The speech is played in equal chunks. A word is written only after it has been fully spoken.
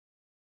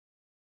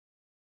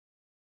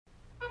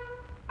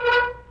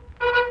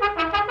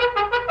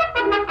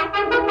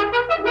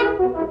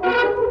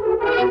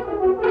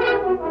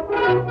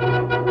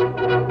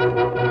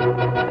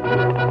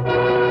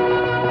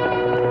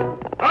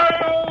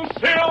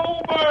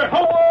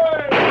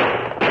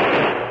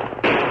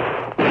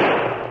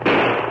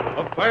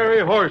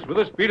horse with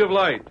the speed of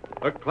light,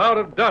 a cloud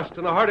of dust,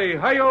 and a hearty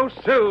Hi-Yo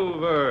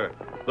Silver,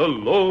 the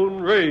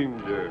Lone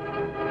Ranger.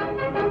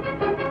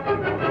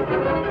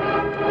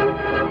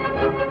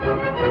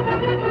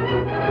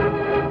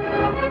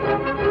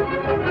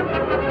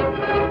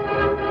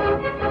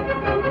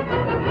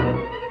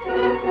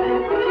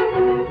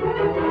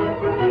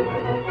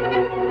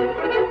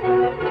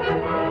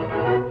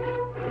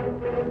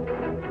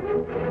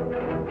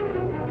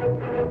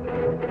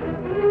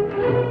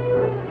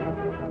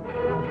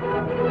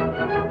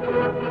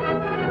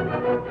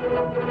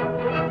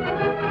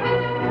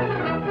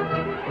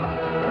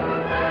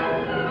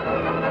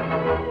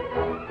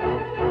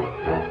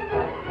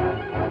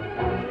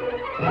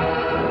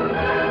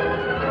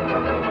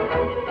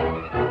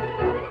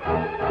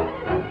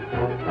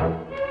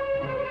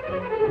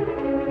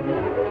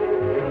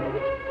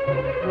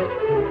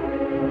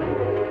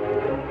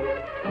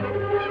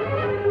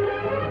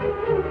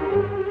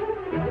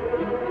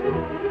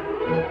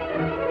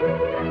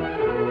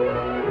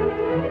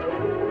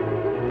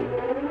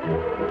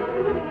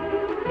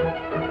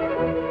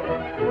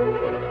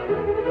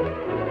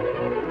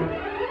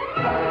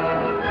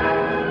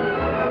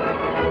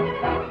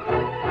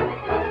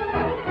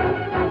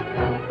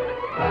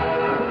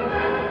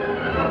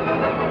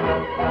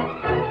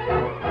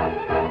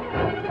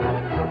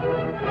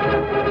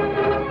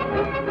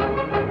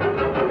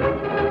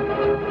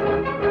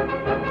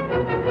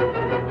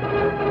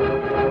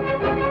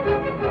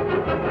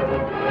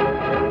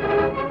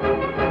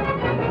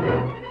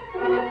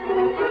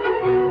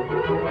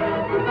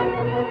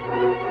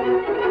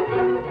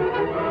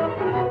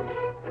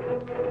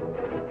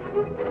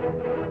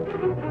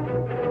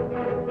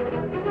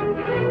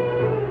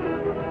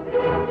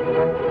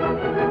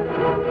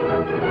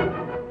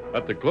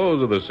 At the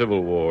close of the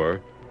Civil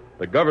War,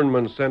 the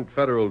government sent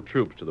federal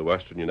troops to the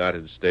western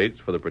United States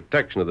for the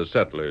protection of the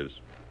settlers.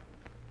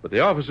 But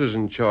the officers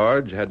in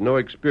charge had no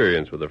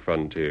experience with the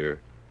frontier.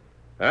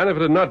 And if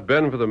it had not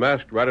been for the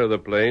masked rider of the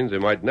plains, they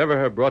might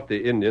never have brought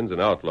the Indians and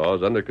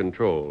outlaws under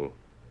control.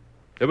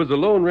 It was the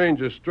Lone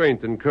Ranger's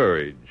strength and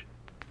courage,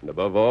 and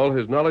above all,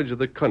 his knowledge of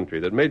the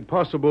country that made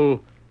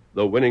possible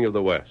the winning of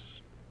the West.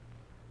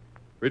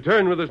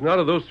 Return with us now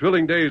to those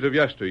thrilling days of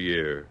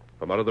yesteryear.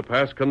 From out of the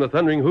past come the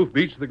thundering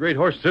hoofbeats of the great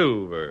horse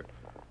Silver.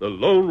 The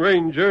Lone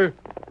Ranger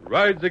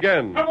rides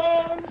again. Come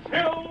on,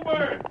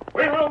 Silver!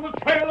 We're on the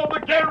trail of the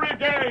Gary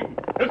gang.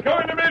 There's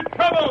going to be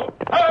trouble.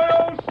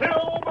 Hi-yo,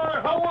 Silver!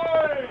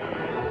 Away!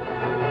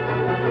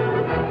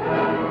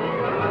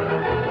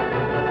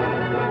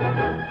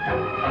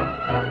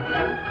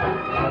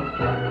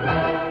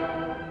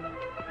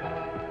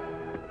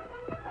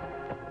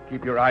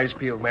 Keep your eyes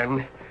peeled,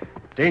 men.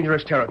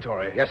 Dangerous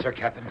territory. Yes, sir,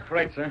 Captain.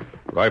 Right, sir.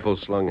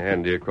 Rifles slung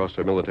handy across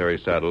their military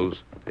saddles,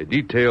 a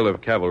detail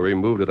of cavalry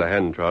moved at a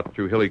hand trot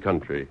through hilly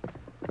country.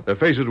 Their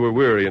faces were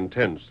weary and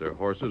tense, their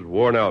horses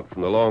worn out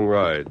from the long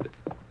ride.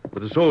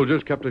 But the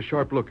soldiers kept a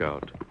sharp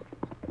lookout.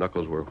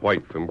 Knuckles were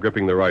white from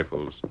gripping the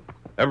rifles.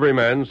 Every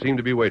man seemed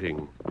to be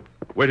waiting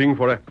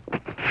for a...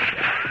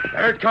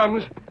 There it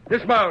comes.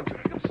 Dismount.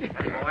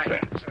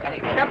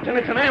 Captain,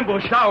 it's an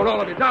ambush. Down,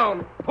 all of you,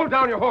 down. Pull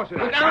down your horses.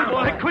 Down,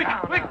 boy, quick,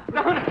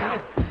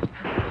 down.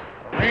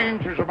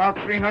 Range is about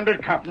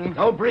 300, Captain.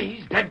 No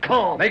breeze, dead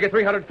calm. Make it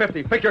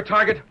 350. Pick your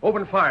target.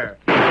 Open fire.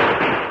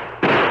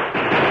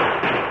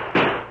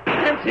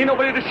 Can't see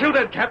nobody to shoot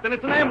at, Captain.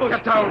 It's an ambush.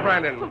 Get down,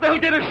 Brandon. They'll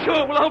get us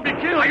sure. We'll all be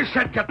killed. I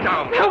said get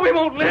down. No, we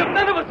won't live.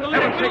 None of us will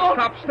live. Heaven's sake,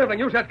 stop sniveling.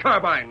 Use that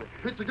carbine.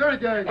 It's the Gary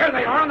gang. There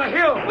they are on the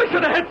hill. We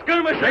should have had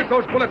skirmishers. Make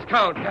those bullets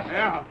count. Yes,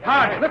 Yeah.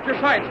 Hard. Lift your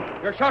sights.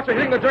 Your shots are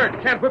hitting the dirt.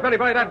 Can't whip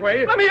anybody that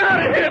way. Let me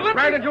out of here.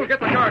 Brandon, you'll get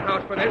the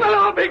guardhouse for this. We'll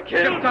all be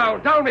killed. Get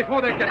down. Down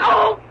before they get...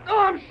 Oh,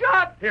 I'm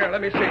shot. Here,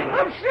 let me see.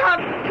 I'm shot.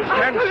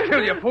 Stand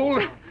still, you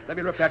fool. Let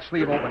me rip that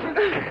sleeve open.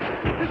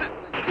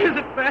 Is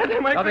it bad?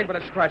 Am I... Nothing but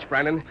a scratch,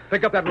 Brandon.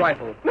 Pick up that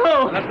rifle.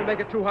 No. Unless we make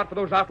it too hot for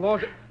those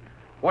outlaws.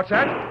 What's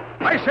that?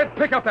 I said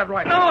pick up that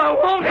rifle. No, I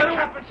won't. Hey,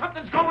 Captain,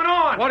 something's going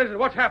on. What is it?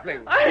 What's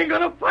happening? I ain't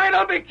gonna fight.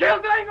 I'll be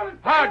killed. I ain't gonna...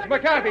 Hodge,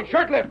 McCarthy,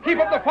 Shirtlift, keep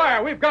up the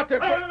fire. We've got to...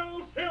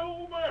 Hi-yo,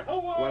 Silver!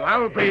 Away! Well,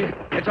 I'll be.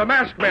 It's a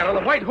masked man on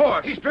a white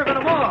horse. He's driven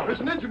them off.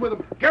 There's an engine with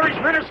him. Gary's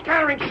men are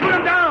scattering. Shoot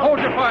him down. Hold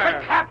your fire.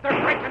 But, Cap,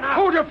 they're breaking out.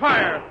 Hold your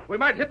fire. We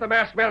might hit the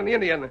masked man and the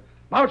Indian.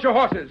 Mount your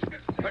horses.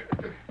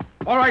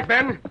 All right,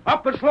 men.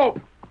 Up the slope.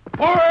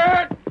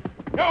 Forward!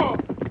 Go!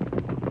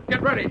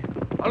 Get ready.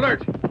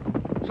 Alert.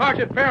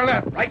 Sergeant, bear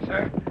left. Right,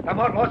 sir. Them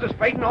outlaws is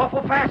fading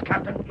awful fast,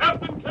 Captain.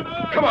 Captain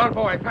Kennard! Come on,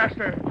 boy.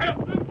 Faster.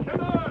 Captain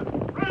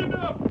Kennard! Rain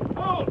up!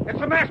 Halt! It's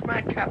a masked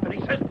man, Captain.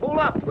 He says pull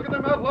up. Look at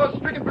them outlaws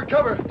stricken for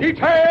cover.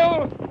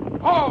 Detail!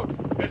 Halt!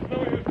 There's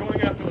no use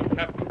going after them,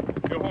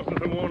 Captain. Your horses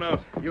are worn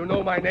out. You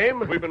know my name?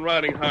 We've been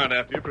riding hard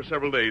after you for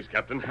several days,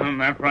 Captain.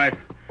 That's right.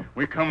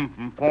 We come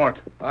from Fort.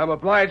 I'm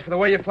obliged for the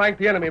way you flanked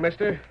the enemy,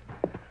 mister.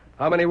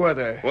 How many were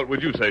there? What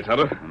would you say,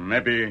 Tonto?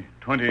 Maybe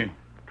 20,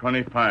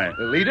 25.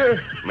 The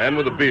leader? Man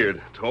with a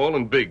beard, tall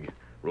and big.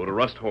 Rode a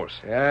rust horse.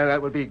 Yeah,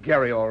 that would be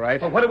Gary, all right.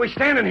 Well, what are we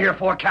standing here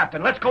for,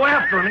 Captain? Let's go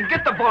after him and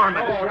get the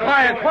varmint.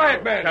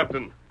 Quiet, men.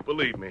 Captain,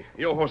 Believe me,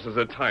 your horses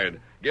are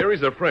tired.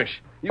 Gary's are fresh.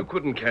 You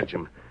couldn't catch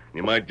him.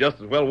 You might just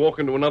as well walk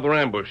into another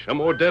ambush, a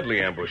more deadly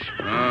ambush.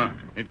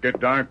 It get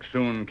dark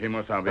soon,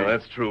 Kimosabe. Now,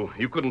 that's true.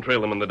 You couldn't trail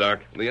them in the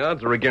dark. The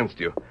odds are against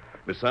you.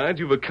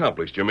 Besides, you've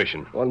accomplished your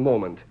mission. One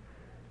moment.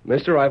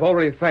 Mister, I've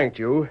already thanked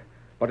you,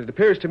 but it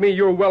appears to me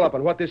you're well up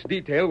on what this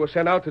detail was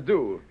sent out to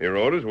do. Your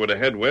orders were to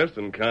head west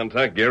and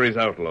contact Gary's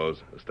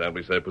outlaws,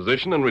 establish their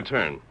position, and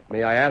return.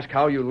 May I ask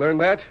how you learned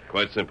that?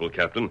 Quite simple,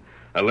 Captain.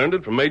 I learned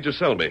it from Major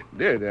Selby.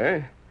 Did,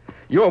 eh?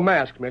 You're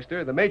masked,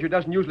 mister. The major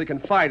doesn't usually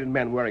confide in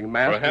men wearing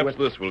masks. Perhaps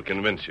this will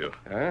convince you.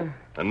 Huh?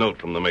 A note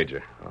from the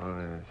Major. Oh,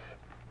 yes.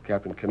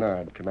 Captain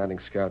Kennard, commanding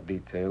scout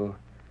detail.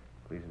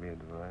 Please be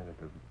advised.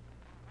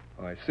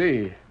 Oh, I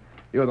see.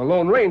 You're the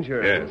Lone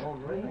Ranger. Yes.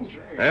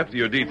 After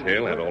your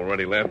detail had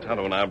already left,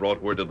 Tonto and I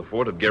brought word to the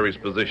fort of Gary's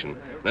position.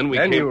 Then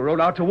you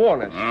rode out to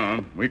warn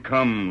us. We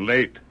come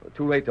late.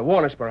 Too late to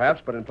warn us,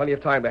 perhaps, but in plenty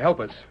of time to help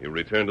us. You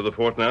return to the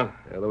fort now?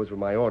 Yeah, those were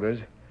my orders.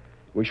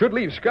 We should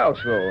leave scouts,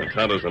 though.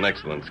 Tonto's an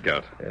excellent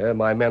scout. Yeah,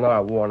 my men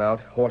are worn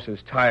out. Horses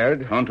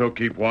tired. Tonto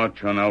keep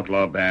watch on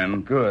outlaw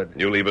band. Good.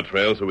 You leave a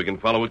trail so we can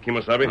follow it,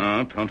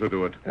 Kimosabe? Tonto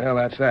do it. Well,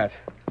 that's that.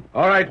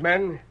 All right,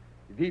 men.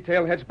 The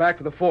detail heads back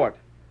to the fort.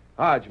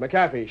 Hodge,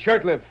 McAfee,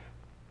 Shirtliff.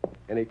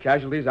 Any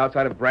casualties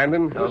outside of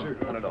Brandon? No, sir.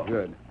 None at all.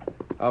 Good.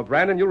 Now,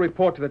 Brandon, you'll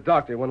report to the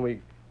doctor when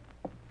we...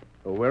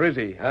 Oh, where is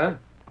he, huh?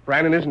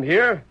 Brandon isn't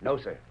here? No,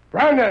 sir.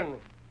 Brandon!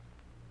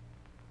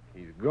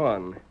 He's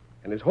gone.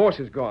 And his horse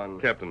is gone.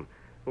 Captain,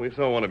 we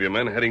saw one of your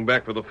men heading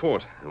back for the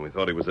fort, and we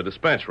thought he was a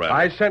dispatch rider.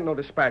 I sent no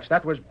dispatch.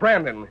 That was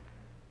Brandon.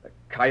 The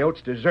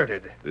coyotes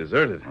deserted.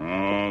 Deserted?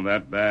 Oh,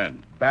 that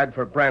bad. Bad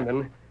for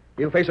Brandon.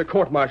 He'll face a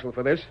court-martial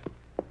for this.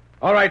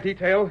 All right,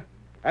 detail.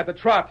 At the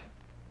trot.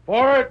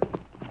 Forward.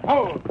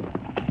 Hold.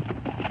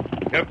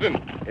 Captain,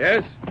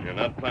 Yes? you're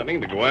not planning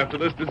to go after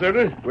this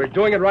deserter? We're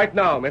doing it right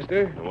now,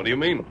 mister. What do you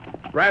mean?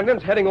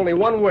 Brandon's heading only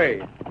one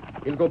way.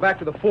 He'll go back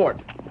to the fort.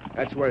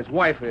 That's where his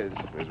wife is.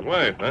 His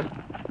wife, huh?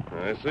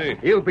 I see.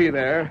 He'll be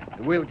there,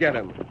 and we'll get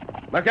him.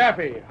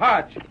 McAfee,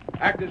 Hodge,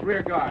 act as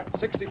rear guard.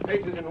 60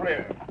 paces in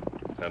rear.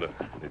 Tonto,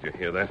 did you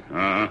hear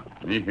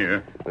that? Me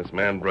here. This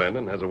man,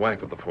 Brandon, has a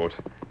wife at the fort.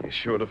 He's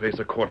sure to face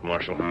a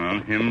court-martial.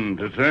 Him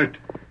desert.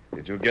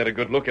 Did you get a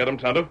good look at him,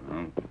 Tonto?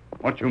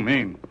 What you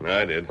mean?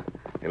 I did.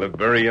 He looked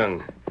very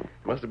young.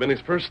 Must have been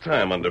his first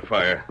time under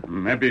fire.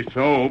 Maybe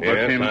so, but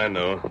Yes, him... I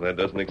know. That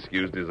doesn't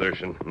excuse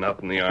desertion.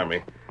 Not in the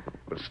Army.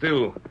 But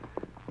still...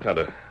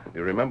 Tonto, do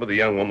you remember the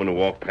young woman who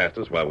walked past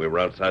us while we were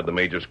outside the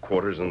Major's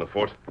quarters in the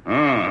fort?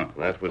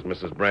 That was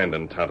Mrs.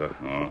 Brandon, Tonto.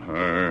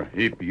 Her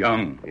heap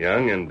young.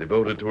 Young and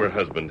devoted to her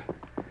husband.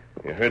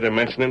 You heard her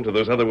mention him to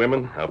those other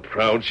women? How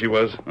proud she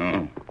was?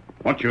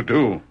 What you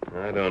do?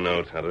 I don't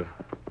know, Tonto.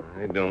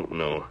 I don't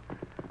know.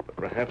 But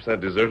perhaps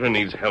that deserter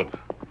needs help.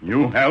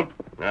 You help?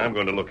 I'm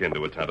going to look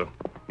into it, Tonto.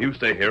 You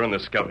stay here on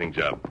this scouting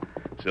job.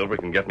 Silver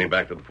can get me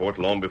back to the fort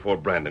long before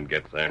Brandon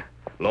gets there.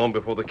 Long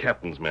before the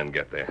captain's men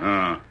get there.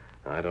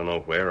 I don't know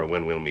where or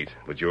when we'll meet,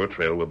 but your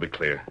trail will be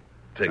clear.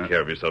 Take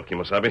care of yourself,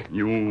 Kimosabe.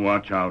 You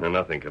watch out.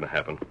 Nothing can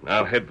happen.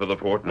 I'll head for the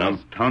fort now.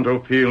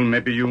 Tonto feel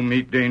maybe you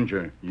meet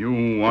danger.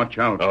 You watch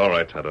out. All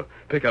right, Tonto.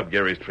 Pick up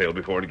Gary's trail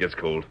before it gets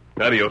cold.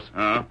 Adios.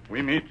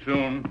 We meet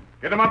soon.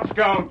 Get him up,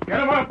 Scout. Get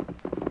him up.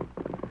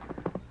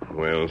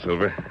 Well,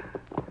 Silver,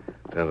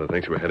 Tonto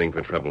thinks we're heading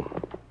for trouble.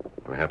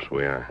 Perhaps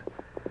we are.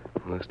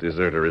 This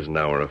deserter isn't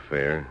our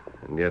affair,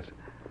 and yet...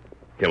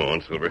 Come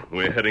on, Silver.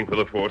 We're heading for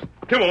the fort.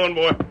 Come on,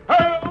 boy.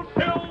 Hail,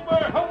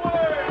 Silver!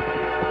 Away!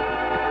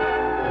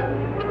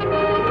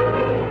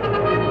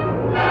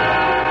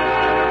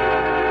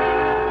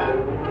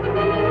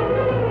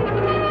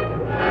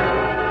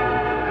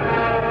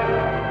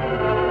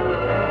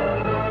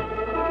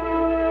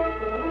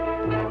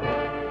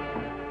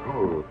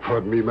 Oh,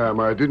 pardon me, ma'am.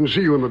 I didn't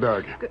see you in the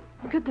dark.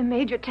 Could the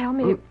Major tell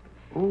me...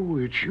 Oh,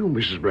 it's you,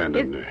 Mrs.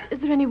 Brandon. Is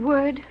there any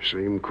word?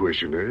 Same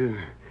question,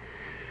 eh?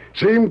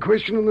 Same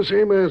question and the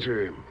same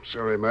answer.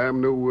 Sorry, ma'am,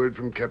 no word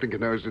from Captain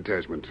Kennard's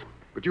detachment.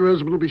 But your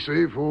husband will be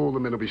safe, all the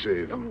men will be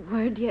safe. No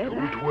word yet?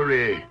 Don't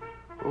worry.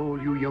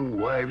 All you young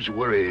wives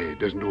worry.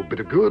 Doesn't do a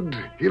bit of good.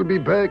 He'll be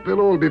back.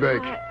 They'll all be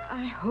back.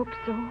 I hope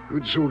so.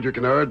 Good soldier,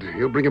 Kennard.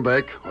 He'll bring him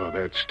back. Oh,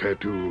 that's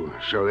Tattoo.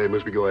 Sorry, I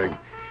must be going.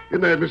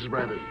 Good night, Mrs.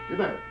 Brandon. Good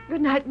night.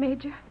 Good night,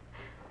 Major.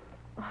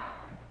 Oh,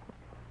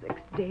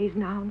 6 days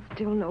now and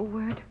still no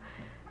word.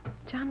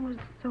 John was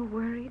so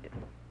worried.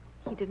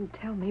 He didn't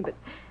tell me, but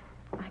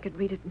I could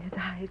read it in his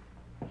eyes.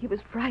 He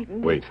was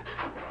frightened. Wait.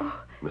 Oh,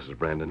 Mrs.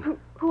 Brandon?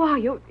 who are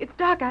you? It's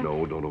dark.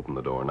 No, don't open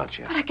the door. Not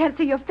yet. But I can't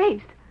see your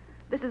face.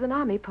 This is an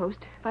army post.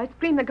 If I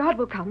scream, the guard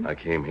will come. I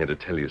came here to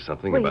tell you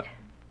something Wait. about...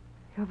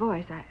 Your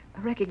voice, I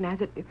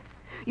recognize it.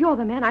 You're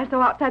the man I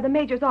saw outside the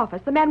Major's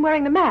office, the man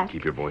wearing the mask.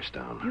 Keep your voice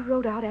down. You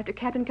rode out after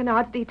Captain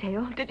Kennard's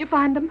detail. Did you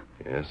find them?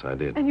 Yes, I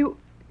did. And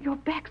you're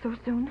back so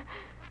soon.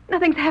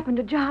 Nothing's happened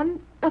to John.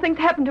 Nothing's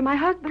happened to my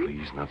husband.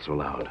 Please, not so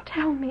loud.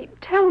 Tell me.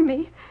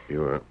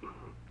 Your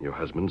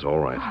husband's all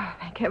right. Oh,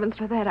 thank heavens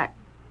for that.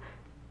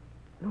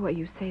 The way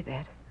you say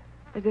that,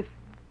 as if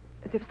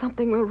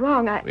something were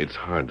wrong. It's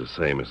hard to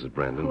say, Mrs.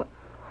 Brandon.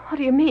 What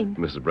do you mean?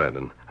 Mrs.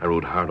 Brandon, I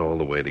rode hard all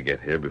the way to get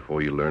here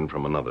before you learned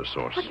from another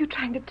source. What are you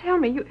trying to tell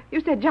me?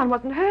 You said John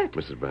wasn't hurt.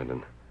 Mrs.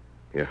 Brandon,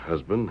 your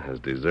husband has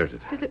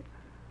deserted.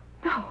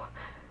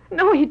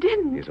 No, he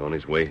didn't. He's on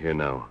his way here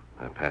now.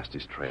 I passed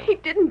his trail. He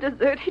didn't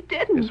desert. He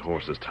didn't. His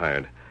horse is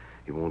tired.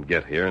 He won't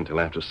get here until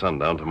after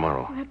sundown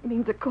tomorrow. That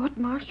means a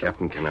court-martial.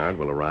 Captain Kennard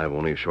will arrive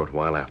only a short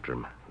while after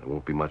him. There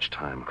won't be much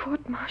time.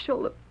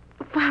 Court-martial,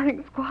 the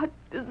firing squad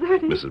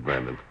deserted. Mrs.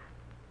 Brandon,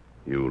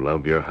 you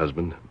love your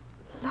husband?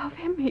 Love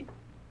him?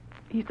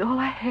 He's all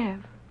I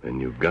have. Then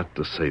you've got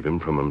to save him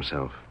from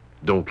himself.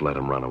 Don't let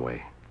him run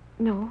away.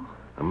 No.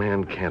 A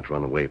man can't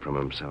run away from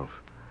himself.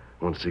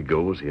 Once he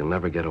goes, he'll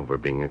never get over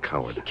being a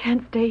coward. He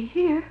can't stay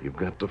here. You've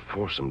got to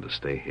force him to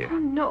stay here.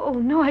 Oh,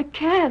 no, I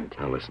can't.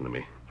 Now, listen to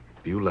me.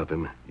 If you love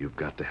him, you've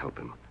got to help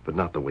him, but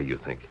not the way you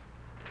think.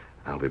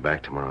 I'll be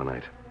back tomorrow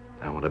night.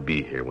 I want to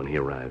be here when he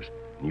arrives.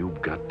 And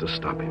you've got to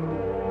stop him.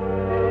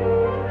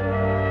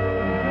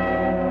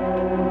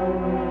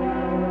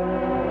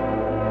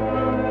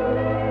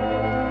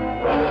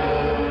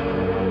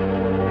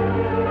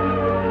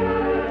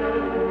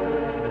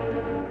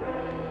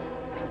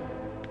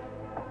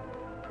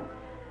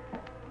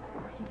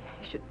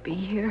 He should be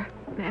here.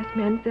 Masked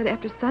man said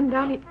after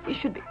sundown he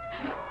should be...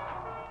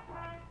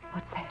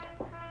 What's that?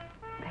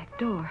 Back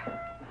door.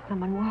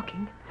 Someone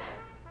walking.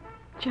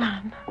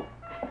 John.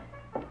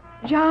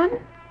 John?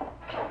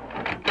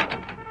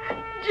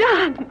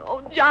 John!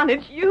 Oh, John,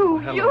 it's you.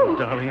 Hello,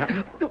 darling.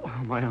 Oh,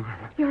 my arm.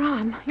 Your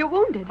arm. You're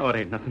wounded. Oh, it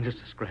ain't nothing, just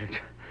a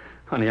scratch.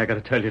 Honey, I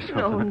gotta tell you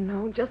something.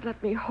 No, just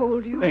let me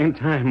hold you. Ain't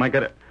time. I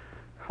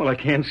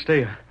can't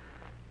stay.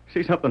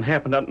 See, something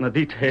happened out in the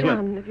detail.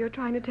 John, if you're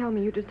trying to tell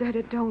me you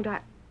deserted, don't.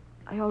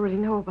 I already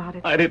know about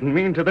it. I didn't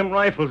mean to. Them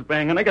rifles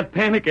banging. I got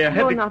panicky.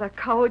 You're not a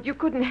coward. You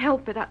couldn't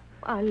help it.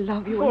 I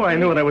love you. Oh, I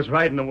knew it. I was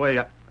riding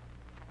away.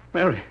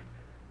 Mary,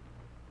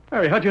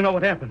 how'd you know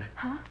what happened?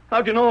 Huh?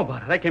 How'd you know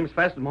about it? I came as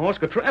fast as my horse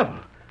could travel.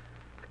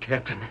 The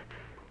captain,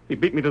 he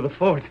beat me to the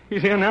fort.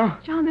 He's here now?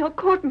 John, they'll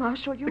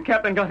court-martial you. The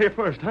captain got here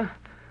first, huh?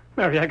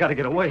 Mary, I gotta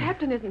get away. The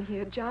captain isn't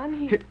here,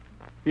 John.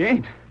 He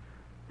ain't?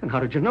 Then how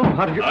did you know?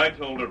 How did you... I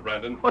told her,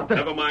 Brandon. What the...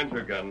 Never mind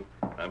her gun.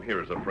 I'm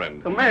here as a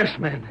friend. The masked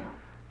man.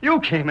 You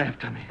came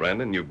after me.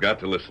 Brandon, you've got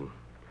to listen.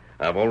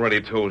 I've already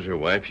told your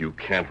wife you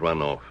can't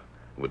run off.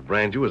 It would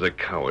brand you as a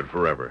coward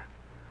forever.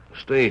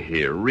 Stay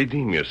here.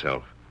 Redeem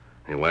yourself.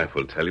 Your wife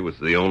will tell you it's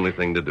the only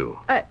thing to do.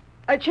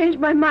 I changed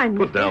my mind,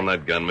 Put down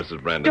that gun,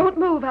 Mrs. Brandon. Don't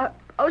move.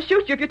 I'll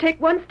shoot you if you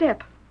take one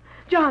step.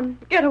 John,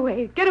 get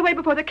away. Get away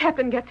before the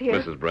captain gets here.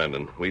 Mrs.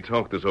 Brandon, we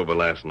talked this over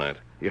last night.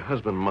 Your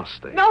husband must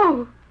stay.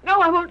 No,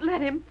 I won't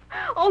let him.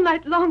 All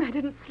night long I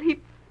didn't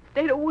sleep.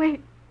 Stayed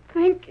awake,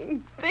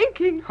 thinking.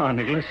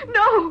 Honey, listen.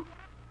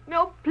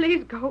 No,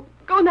 please go.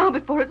 Go now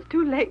before it's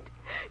too late.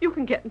 You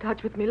can get in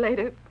touch with me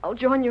later. I'll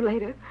join you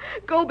later.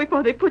 Go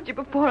before they put you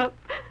before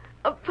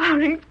a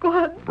firing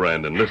squad.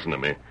 Brandon, listen to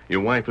me. Your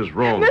wife is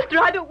wrong. Mister,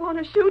 I don't want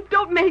to shoot.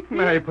 Don't make me.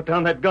 Mary, put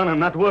down that gun. I'm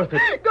not worth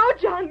it. Go,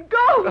 John,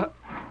 go.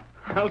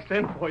 I'll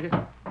send for you.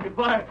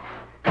 Goodbye.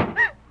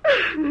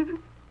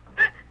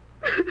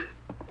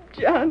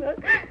 John,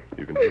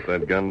 You can put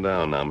that gun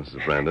down now,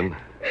 Mrs. Brandon.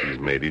 He's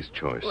made his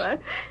choice. What?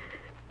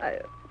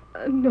 I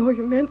know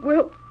you meant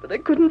well, but I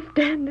couldn't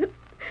stand it.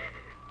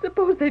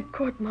 Suppose they'd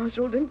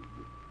court-martialed him.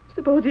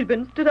 Suppose he'd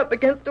been stood up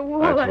against a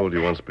wall. I told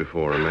you once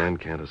before, a man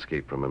can't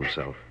escape from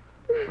himself.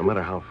 No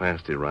matter how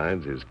fast he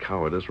rides, his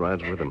cowardice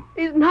rides with him.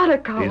 He's not a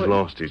coward. He's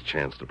lost his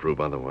chance to prove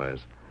otherwise.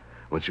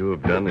 What you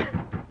have done,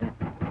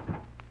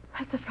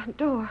 That's the front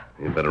door.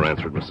 You'd better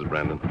answer it, Mrs.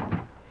 Brandon.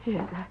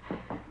 Yes,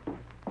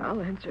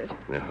 I'll answer it.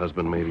 Your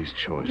husband made his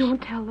choice.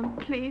 Don't tell them,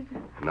 please.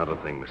 Not a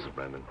thing, Mrs.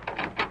 Brandon.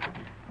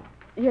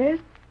 Yes?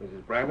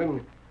 Mrs.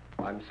 Brandon,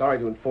 I'm sorry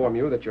to inform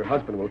you that your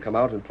husband will come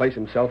out and place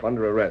himself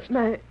under arrest.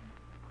 My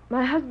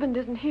husband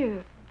isn't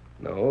here.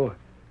 No.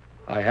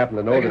 I happen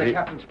to know Begging that the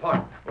captain's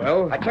pardon.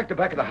 Well? I checked the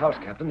back of the house,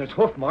 Captain. There's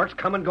hoof marks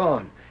come and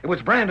gone. It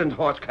was Brandon's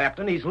horse,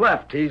 Captain. He's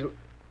left. I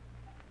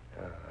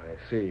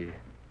see.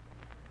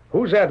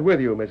 Who's that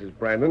with you, Mrs.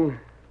 Brandon?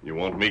 You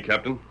want me,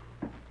 Captain?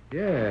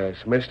 Yes,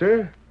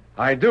 mister.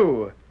 I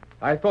do.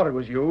 I thought it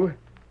was you.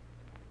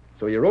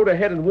 So you rode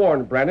ahead and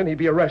warned Brandon he'd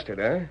be arrested,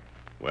 eh?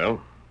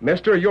 Well?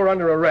 Mister, you're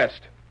under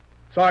arrest.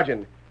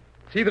 Sergeant,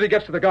 see that he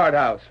gets to the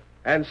guardhouse.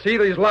 And see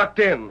that he's locked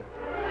in.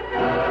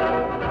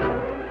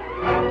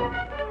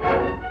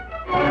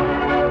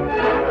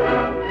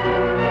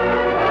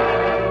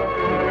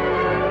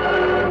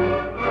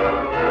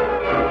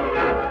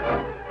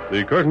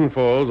 The curtain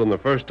falls on the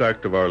first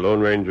act of our Lone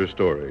Ranger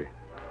story.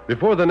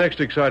 Before the next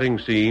exciting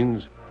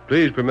scenes,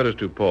 please permit us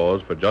to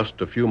pause for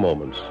just a few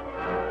moments.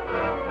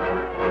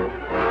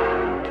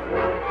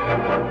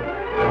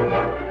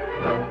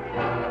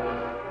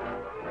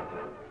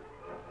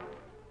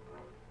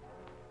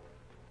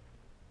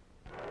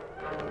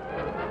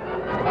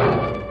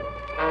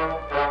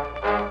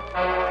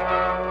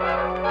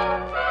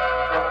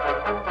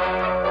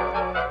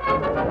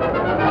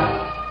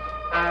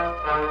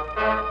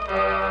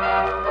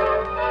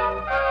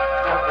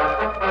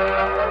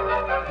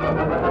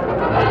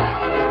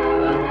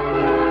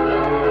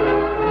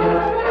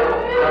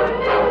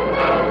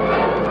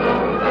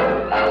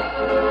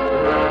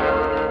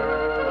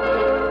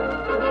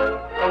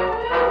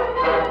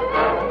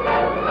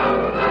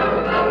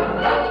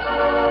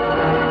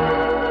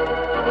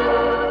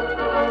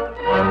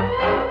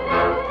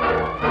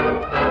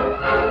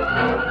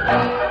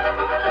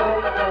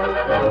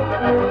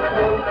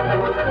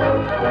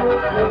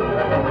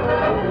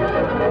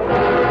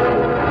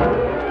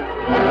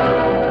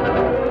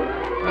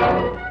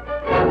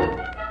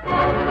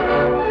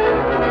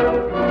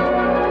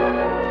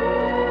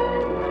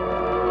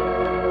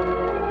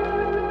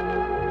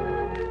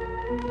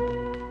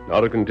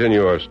 Now to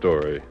continue our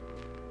story.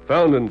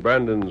 Found in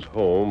Brandon's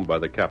home by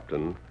the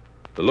captain,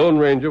 the Lone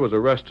Ranger was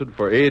arrested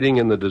for aiding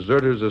in the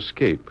deserter's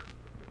escape.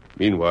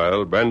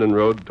 Meanwhile, Brandon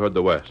rode toward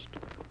the west,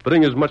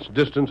 putting as much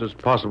distance as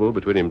possible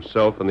between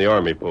himself and the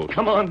army post.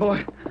 Come on,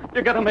 boy.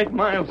 You gotta make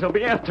miles. They'll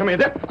be after me.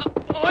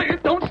 Oh, you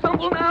don't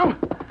stumble now.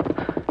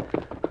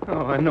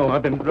 Oh, I know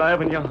I've been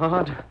driving you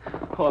hard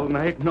all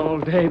night and all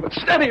day, but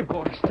steady,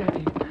 boy,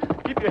 steady.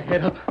 Keep your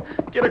head up.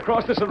 Get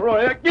across this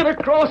arroyo. Get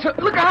across it.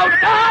 Look out!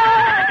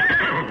 Ah!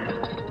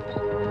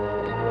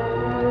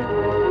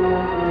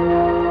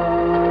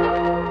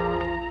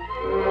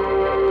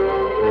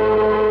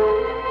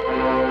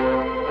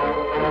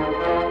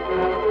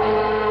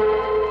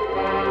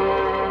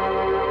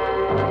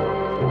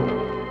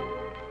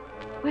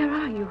 Where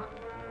are you?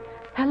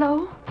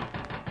 Hello?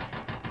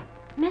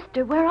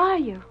 Mister, where are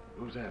you?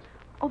 Who's that?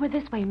 Over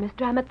this way,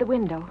 mister. I'm at the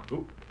window.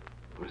 Who?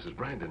 Mrs.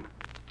 Brandon.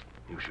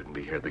 You shouldn't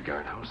be here at the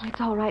guardhouse.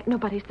 It's all right.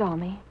 Nobody saw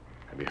me.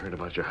 Have you heard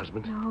about your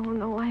husband?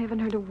 No, I haven't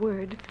heard a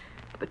word.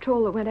 The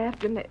patrol that went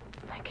after him,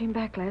 I came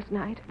back last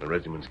night. The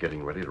regiment's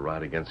getting ready to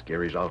ride against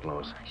Gary's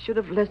outlaws. I should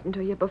have listened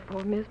to you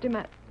before, mister.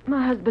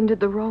 My husband did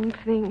the wrong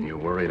thing. You're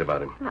worried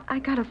about him. I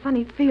got a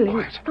funny feeling.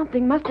 Quiet.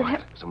 Something must have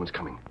Quiet. happened. Someone's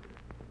coming.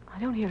 I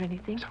don't hear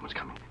anything. Someone's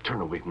coming.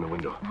 Turn away from the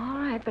window. All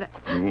right, but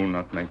You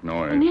not make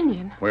noise. an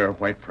Indian. Where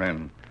white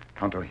friend?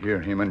 Tonto hear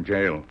him in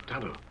jail.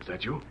 Tonto, is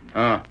that you?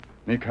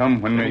 Me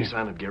come when Any me...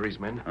 sign of Gary's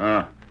men?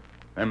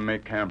 Them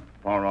make camp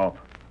far off.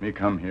 Me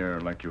come here,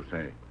 like you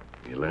say.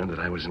 You learned that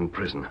I was in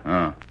prison.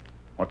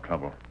 What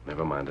trouble?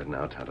 Never mind it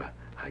now, Tonto.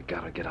 I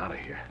gotta get out of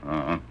here.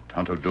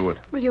 Tonto do it.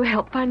 Will you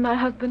help find my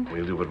husband?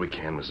 We'll do what we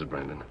can, Mrs.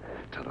 Brandon.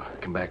 Tonto,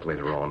 come back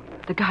later on.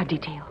 The guard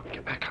detail.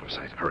 Get back out of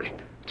sight. Hurry.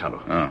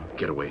 Tonto,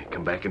 get away.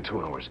 Come back in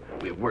 2 hours.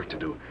 We have work to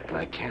do, and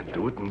I can't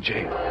do it in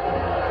jail.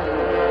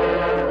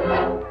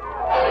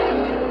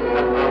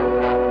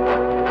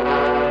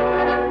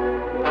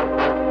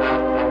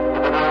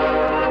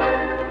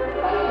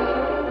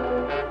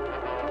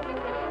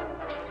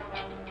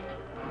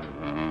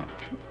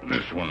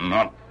 This one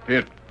not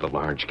fit. The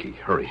large key.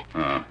 Hurry.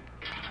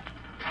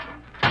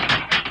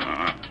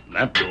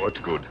 That do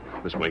it. Good.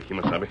 This way,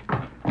 Kimasabi.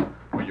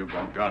 Where you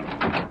got gun?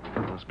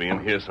 Must be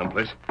in here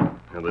someplace.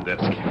 Near the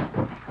desk.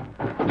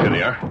 Here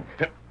they are.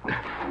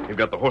 You've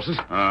got the horses?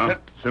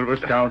 Silver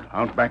Scout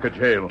out back of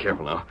jail.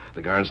 Careful now.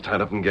 The guard's tied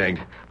up and gagged.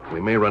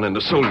 We may run into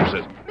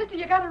soldiers. Mister,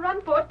 you gotta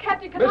run for it.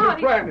 Captain Canardi.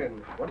 Mrs.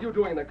 Brandon, what are you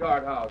doing in the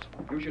guardhouse?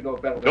 You should know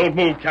better. Don't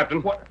move,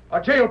 Captain. What? A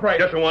jailbreak.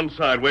 Get to one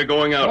side. We're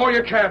going out. Oh,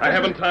 you can't. I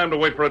haven't time to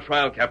wait for a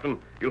trial, Captain.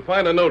 You'll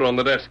find a note on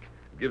the desk.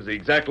 It gives the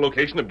exact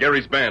location of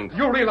Gary's band.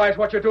 You realize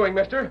what you're doing,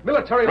 mister?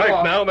 Military Right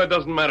law. now, that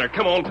doesn't matter.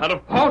 Come on,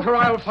 Tonto. Halt or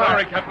I'll fire.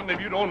 Sorry, Captain.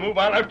 If you don't move,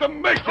 I'll have to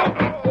make you.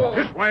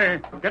 This way.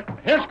 Get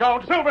here,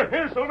 Scout. Silver,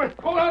 here, Silver.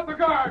 Pull out the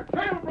guard.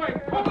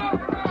 Jailbreak. Pull out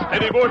the guard.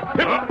 Steady, boy.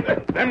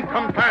 Them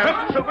come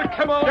fast. Silver,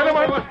 come on. Get him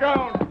up,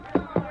 Scout.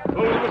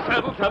 Pull the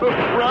saddle, Tonto.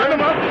 Ride Get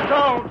him up,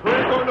 Scout.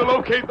 We're going to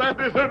locate that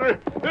deserter.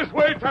 This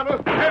way,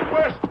 Tonto. Head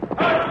west.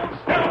 I'll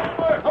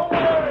Silver.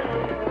 Away.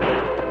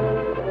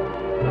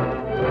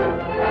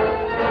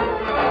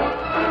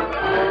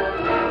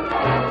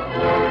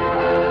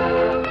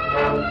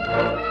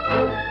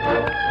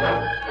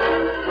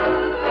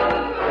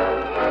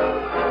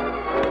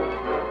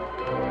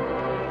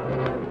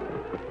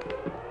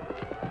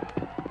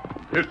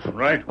 It's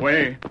right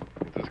way.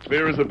 It's as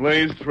clear as a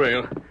blazed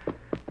trail.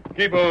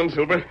 Keep on,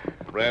 Silver.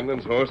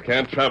 Brandon's horse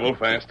can't travel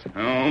fast.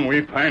 Oh,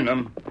 we find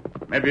them.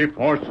 Maybe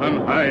for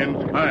sun high in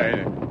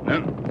sky.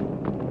 Then...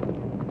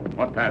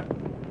 What that?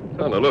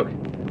 Tonto, look.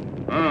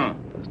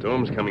 The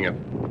storm's coming up.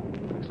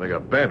 Looks like a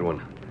bad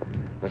one.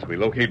 Unless we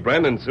locate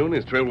Brandon soon,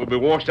 his trail will be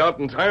washed out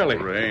entirely.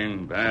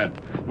 Rain bad.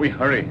 We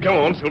hurry. Come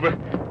on, Silver.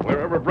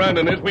 Wherever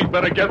Brandon is, we'd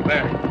better get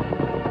there.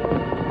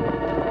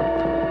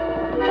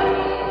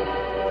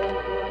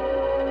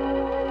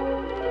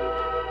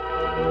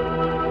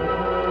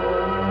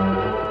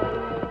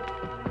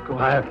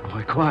 Quiet,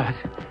 boy, quiet.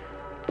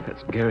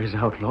 That's Gary's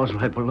outlaws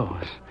right below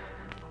us.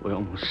 We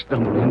almost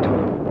stumbled into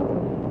them.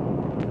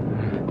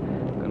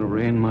 Gonna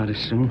rain mighty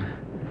soon.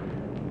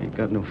 Ain't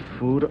got no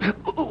food.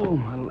 Oh,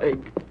 my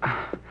leg.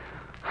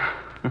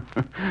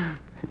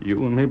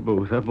 You and me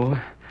both, huh, boy?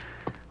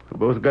 We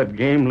both got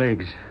game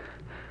legs.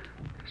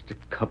 Just a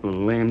couple of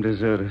lame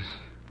deserters.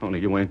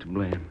 Only you ain't to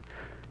blame.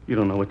 You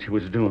don't know what you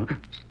was doing.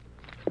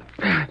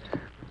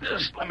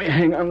 Just let me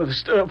hang on to the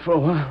stirrup for a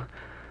while.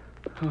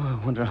 Oh,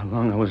 I wonder how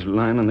long I was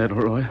lying on that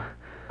arroyo.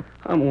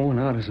 I'm worn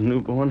out as a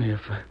newborn here.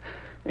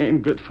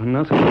 Ain't good for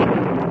nothing.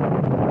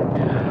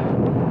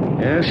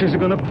 Yeah, she's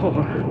gonna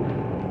pour.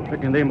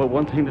 Reckon they ain't but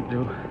one thing to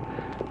do.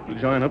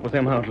 Join up with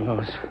them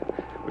outlaws.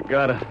 We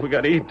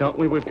gotta eat, don't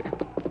we? What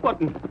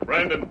in...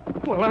 Brandon.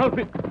 Well, I'll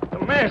be the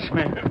masked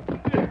man.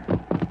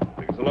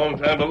 Takes a long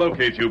time to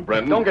locate you,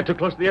 Brandon. Don't get too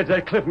close to the edge of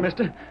that cliff,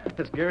 mister.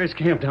 That's Gary's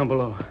camp down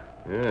below.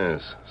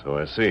 Yes, so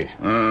I see.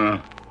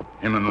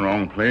 Him in the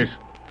wrong place.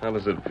 How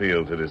does it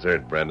feel to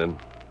desert, Brandon?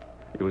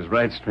 He was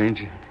right,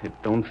 stranger. It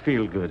don't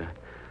feel good.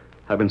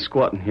 I've been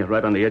squatting here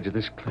right on the edge of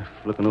this cliff,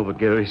 looking over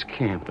Gary's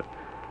camp.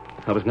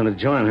 I was going to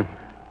join him.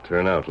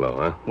 Turn outlaw,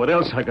 huh? What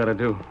else I gotta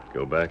do?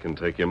 Go back and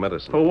take your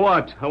medicine. For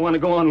what? I want to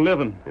go on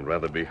living. You'd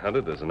rather be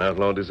hunted as an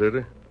outlaw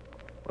deserter?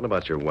 What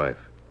about your wife?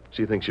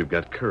 She thinks you've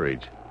got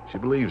courage. She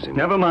believes in you.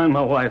 Never mind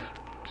my wife.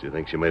 She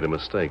thinks you made a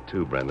mistake,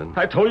 too, Brandon.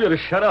 I told you to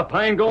shut up.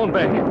 I ain't going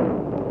back.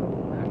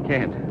 I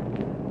can't.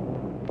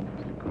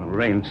 It's gonna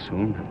rain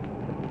soon.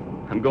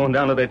 I'm going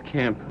down to that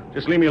camp.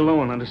 Just leave me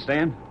alone,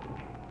 understand?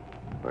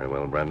 Very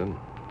well, Brandon.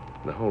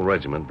 The whole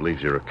regiment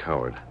believes you're a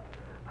coward.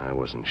 I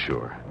wasn't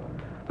sure.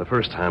 The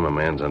first time a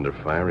man's under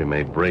fire, he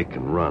may break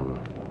and run.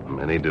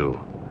 Many do.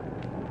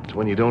 It's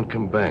when you don't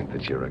come back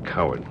that you're a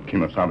coward.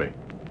 Kimosabe,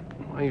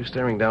 Why are you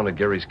staring down at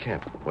Gary's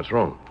camp? What's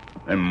wrong?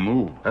 them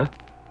move. Huh?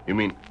 You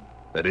mean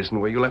that isn't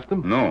where you left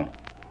them? No,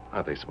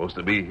 Aren't they supposed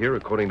to be here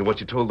according to what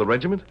you told the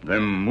regiment?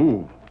 them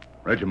move.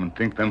 Regiment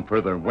think them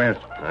further west.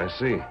 I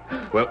see.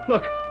 Well,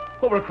 Look,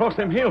 over across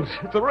them hills.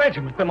 It's a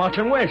regiment. They're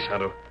marching west.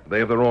 Tonto, they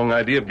have the wrong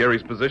idea of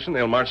Gary's position.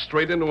 They'll march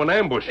straight into an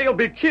ambush. They'll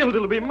be killed.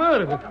 It'll be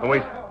murder. Oh,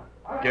 wait.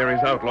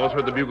 Gary's outlaws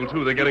heard the bugle,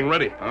 too. They're getting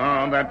ready.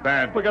 Oh, that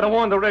bad. We gotta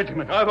warn the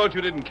regiment. I thought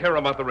you didn't care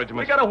about the We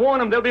regiment. gotta warn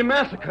them. They'll be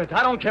massacred.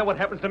 I don't care what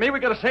happens to me. We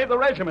gotta save the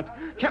regiment.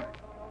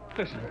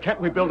 Can't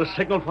we build a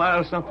signal fire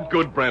or something?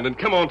 Good, Brandon.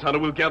 Come on, Tonto.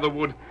 We'll gather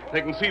wood.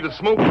 They can see the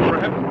smoke,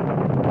 perhaps.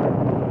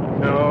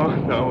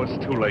 No,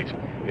 it's too late.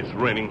 It's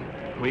raining.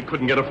 We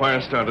couldn't get a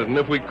fire started, and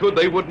if we could,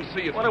 they wouldn't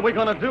see it. What are we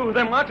gonna do?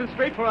 They're marching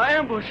straight for our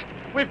ambush.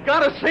 We've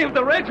gotta save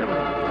the regiment.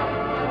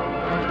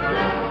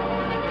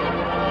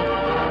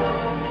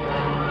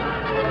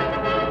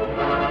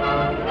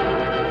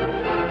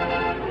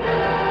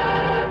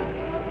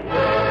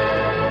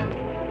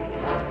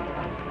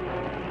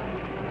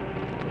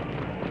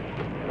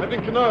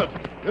 Captain Kennard.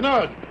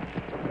 Kennard.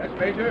 Yes,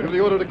 Major? Give the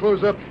order to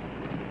close up.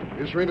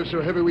 This rain is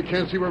so heavy we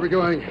can't see where we're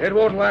going. It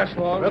won't last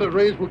long. Now it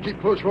rains, we'll keep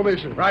close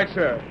formation. Right,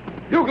 sir.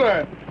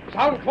 Bugler,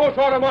 sound close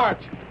order march.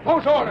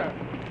 Close order.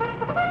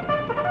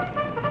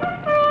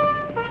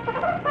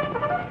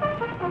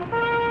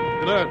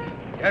 Kennard,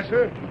 Yes,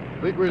 sir.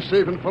 think we're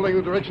safe in following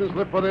the directions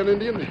left by that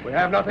Indian? We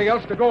have nothing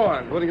else to go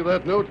on. According to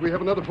that note, we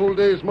have another full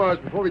day's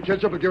march before we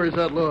catch up with Gary's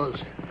outlaws.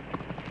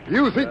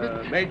 You think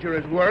that... Major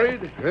is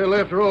worried. Well,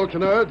 after all,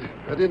 Kennard,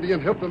 that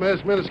Indian helped the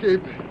masked man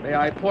escape. May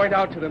I point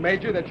out to the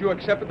Major that you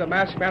accepted the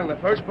masked man in the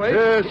first place?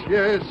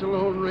 Yes, the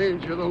Lone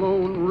Ranger, the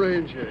Lone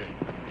Ranger.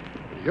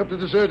 He helped a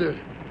deserter.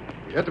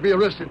 He had to be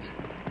arrested.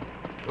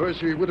 Of course,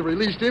 he would have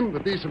released him,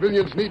 but these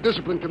civilians need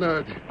discipline,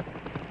 Kennard.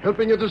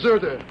 Helping a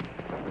deserter.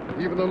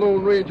 Even the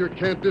Lone Ranger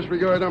can't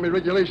disregard Army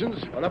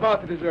regulations. What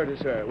about the deserter,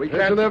 sir? We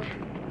That's can't... enough.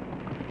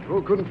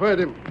 Joe couldn't find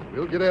him.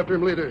 We'll get after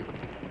him later.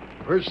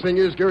 First thing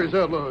is Gary's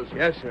outlaws.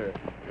 Yes, sir.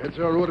 That's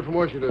our order from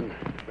Washington.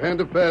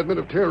 Band of bad men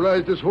have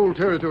terrorized this whole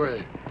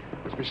territory.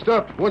 Must be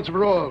stopped once and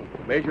for all.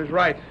 The Major's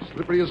right.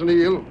 Slippery as an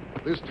eel.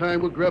 This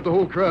time we'll grab the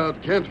whole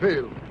crowd. Can't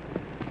fail.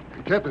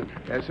 Captain,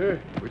 Yes, sir.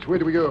 which way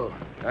do we go?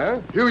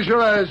 Huh? Use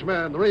your eyes,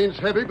 man. The rain's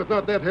heavy, but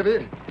not that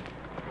heavy.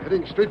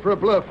 Heading straight for a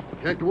bluff.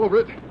 Can't go over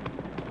it.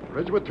 The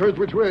regiment turns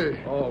which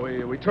way? Oh,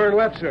 we turn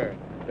left, sir.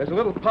 There's a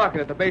little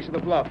pocket at the base of the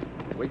bluff.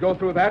 We go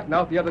through that and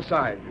out the other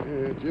side.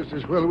 Just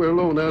as well we're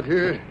alone out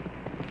here.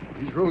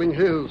 These rolling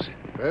hills.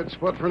 Bad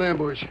spot for an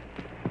ambush.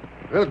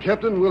 Well,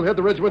 Captain, we'll head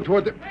the regiment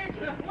toward the...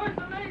 Major, where's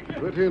the Major?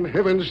 But in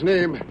heaven's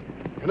name.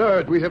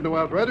 Kennard, we have no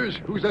outriders.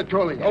 Who's that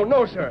calling? Oh,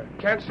 no, sir.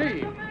 Can't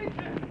see.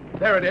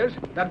 There it is.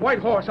 That white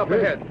horse up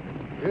ahead.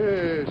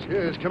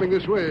 Yes, coming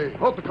this way.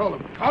 Halt the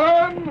column.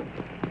 Colin!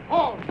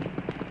 Halt!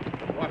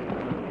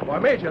 Why,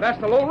 Major, that's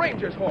the Lone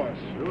Ranger's horse.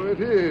 So it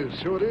is,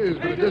 but it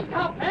Major, isn't...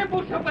 stop!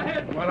 Ambush up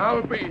ahead! Well,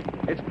 I'll be.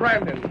 It's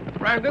Brandon.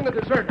 Brandon, the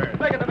deserter.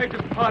 Beg of the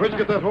Major's pardon. Where'd you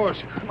get that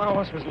horse? My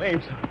horse was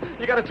lame, sir.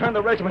 You gotta turn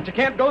the regiment. You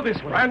can't go this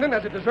way. Brandon,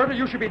 as a deserter,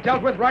 you should be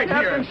dealt with right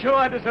Captain, here. sure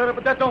I deserted,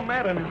 but that don't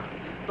matter now.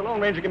 The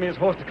Lone Ranger gave me his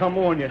horse to come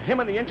warn you. Him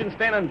and the engine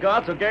stand on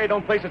guard so Gary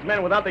don't place his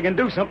men without they can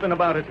do something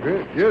about it.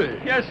 Gary.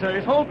 Yes, sir.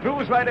 His whole crew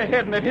is right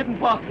ahead in that hidden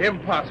pocket.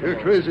 Impossible. You're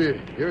crazy.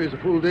 Gary's a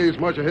full day's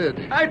march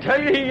ahead. I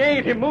tell you, he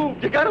ain't. He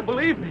moved. You gotta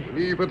believe me.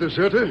 Leave a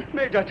deserter?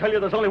 Major, I tell you,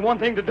 there's only one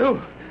thing to do.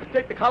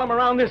 Take the column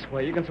around this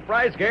way. You can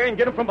surprise Gary and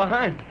get him from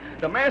behind.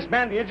 The masked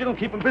man, the engine, will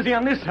keep him busy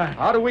on this side.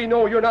 How do we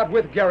know you're not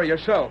with Gary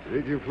yourself?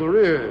 Thank you,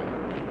 Fleury.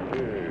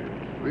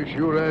 This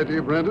your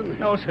idea, Brandon?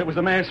 No, sir, it was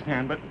the masked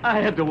man, but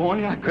I had to warn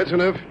you. That's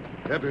enough.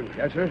 Captain.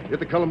 Yes, sir. Get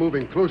the column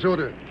moving. Close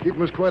order. Keep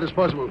them as quiet as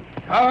possible.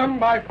 Column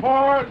by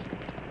fours.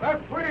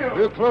 Left wheel.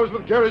 We'll close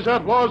with Gary's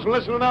outlaws in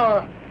less than an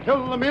hour.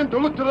 Tell the men to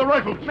look to the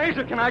rifles.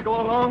 Major, can I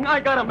go along? I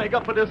gotta make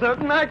up for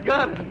deserting. I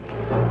gotta.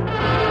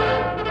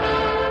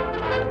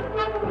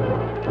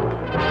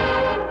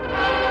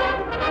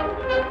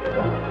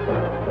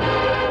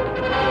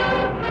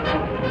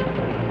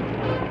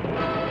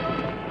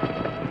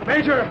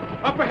 Major,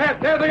 up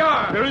ahead. There they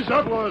are. Gary's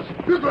outlaws.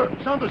 Bugler,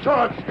 sound the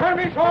charge.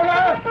 Skirmish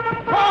order.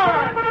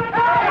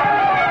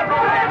 Forward.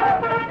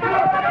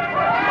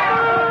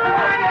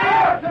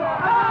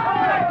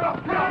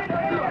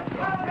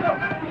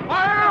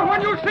 Fire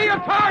when you see a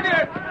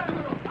target.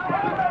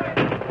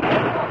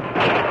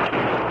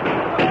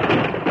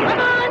 Come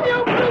on,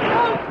 you blue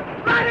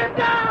coats. Run it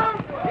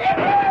down.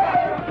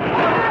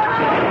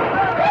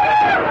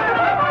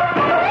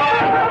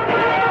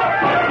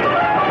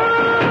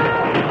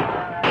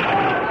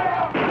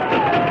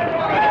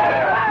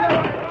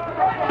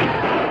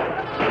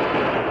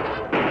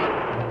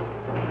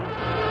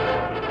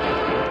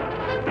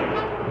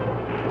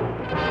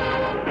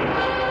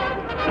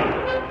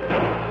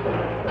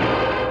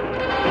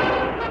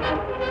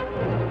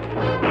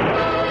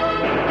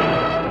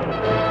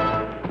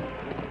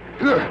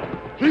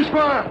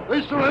 are.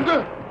 They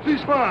surrender.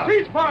 Cease fire.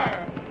 Cease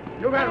fire!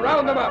 You men,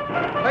 round them up.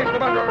 Place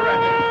them under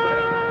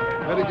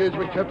arrest. That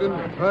engagement, Captain.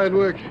 Fine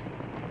work.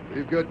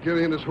 We've got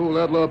Gary and his whole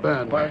outlaw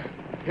band. Why,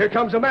 here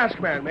comes a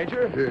masked man,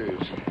 Major.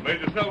 Yes.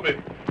 Major Selby,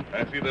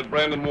 I see that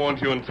Brandon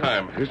warned you in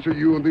time. Mister,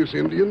 you and this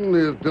Indian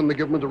have done the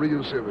government a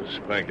real service.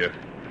 Thank you.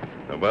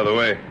 Now, by the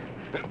way,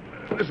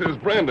 this is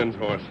Brandon's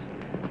horse.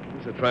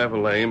 He's a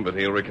trifle lame, but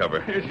he'll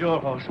recover. Here's your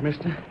horse,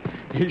 mister.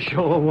 He's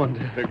sure a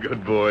wonder.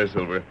 Good boy,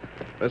 Silver.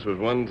 This was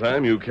one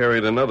time you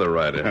carried another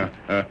rider.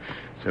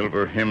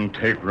 Silver, him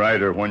take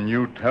rider when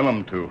you tell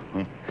him to.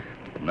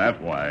 That's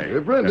why.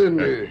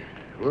 Brandon,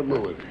 one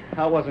moment.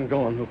 I wasn't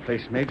going no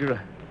place,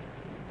 Major.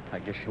 I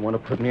guess you want to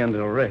put me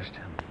under arrest.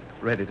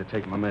 I'm ready to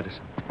take my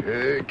medicine.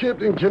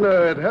 Captain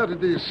Kennard, how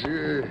did this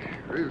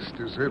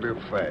deserter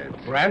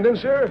fight? Brandon,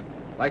 sir?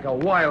 Like a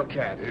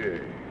wildcat.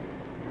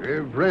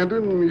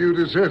 Brandon, you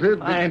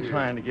deserted. I ain't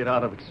trying to get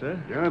out of it,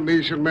 sir.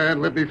 Nation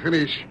man, let me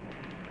finish.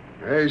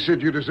 I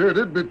said you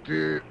deserted, but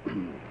you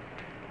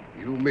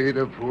made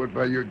up for it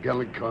by your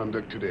gallant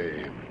conduct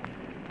today.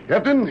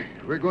 Captain,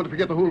 we're going to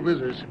forget the whole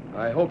business.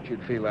 I hoped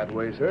you'd feel that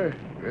way, sir.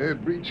 A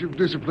breach of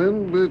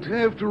discipline, but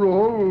after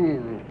all,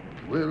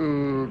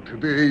 well,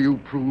 today you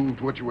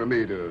proved what you were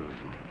made of.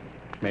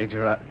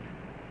 Major,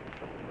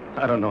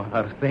 I don't know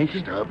how to think.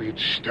 Stop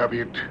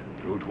it.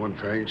 Don't want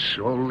thanks.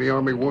 All the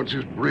Army wants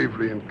is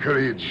bravery and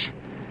courage.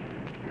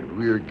 And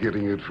we're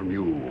getting it from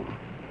you.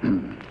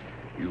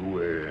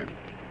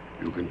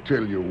 You can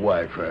tell your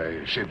wife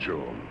I said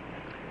so.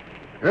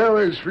 Now,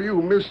 as for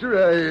you,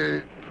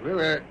 mister,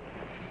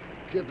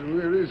 Captain,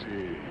 where is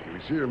he? He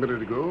was here a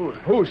minute ago.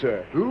 Who,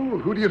 sir?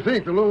 Who do you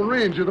think? The Lone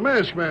Ranger, the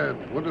masked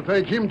man. Want to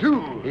thank him,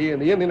 too. He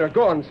and the Indian are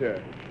gone,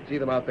 sir. See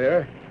them out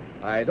there?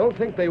 I don't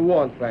think they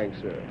want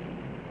thanks, sir.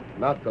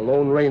 Not the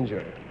Lone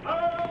Ranger.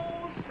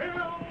 Hail,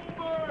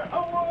 Silver!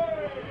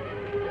 Away!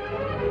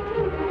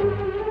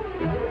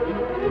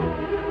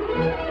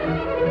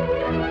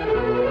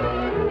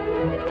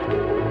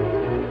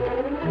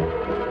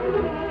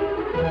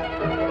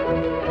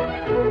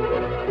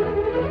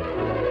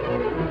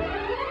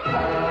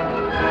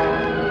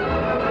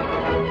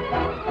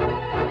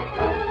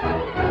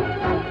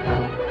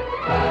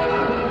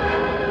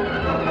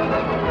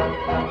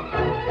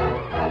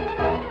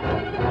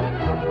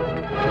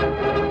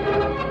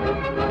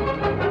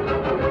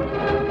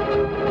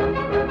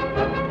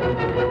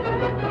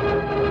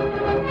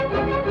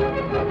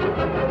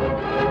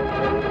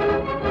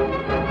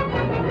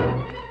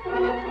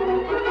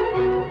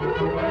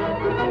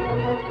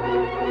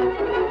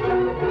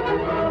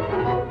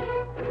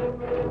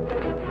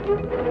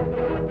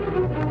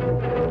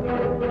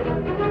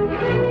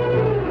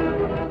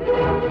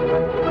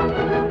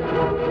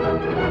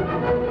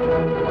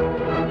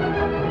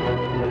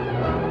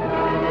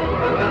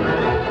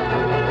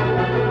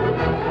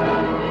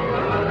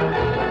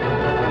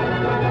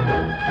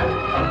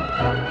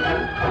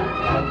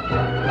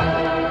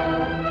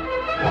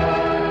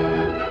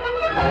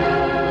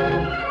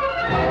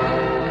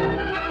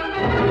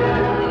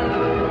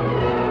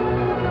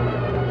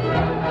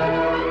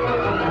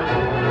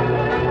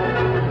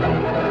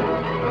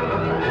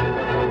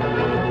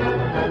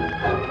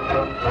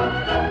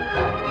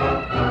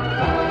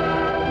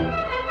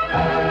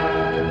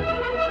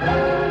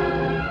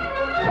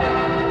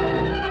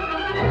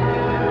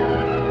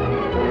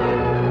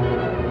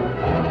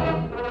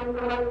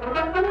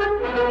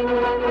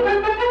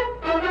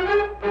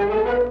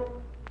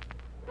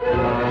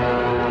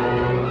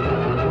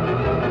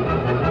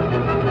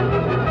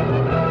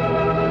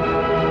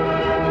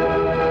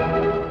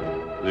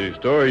 The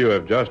story you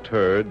have just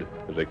heard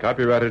is a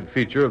copyrighted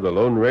feature of the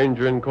Lone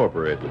Ranger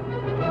Incorporated.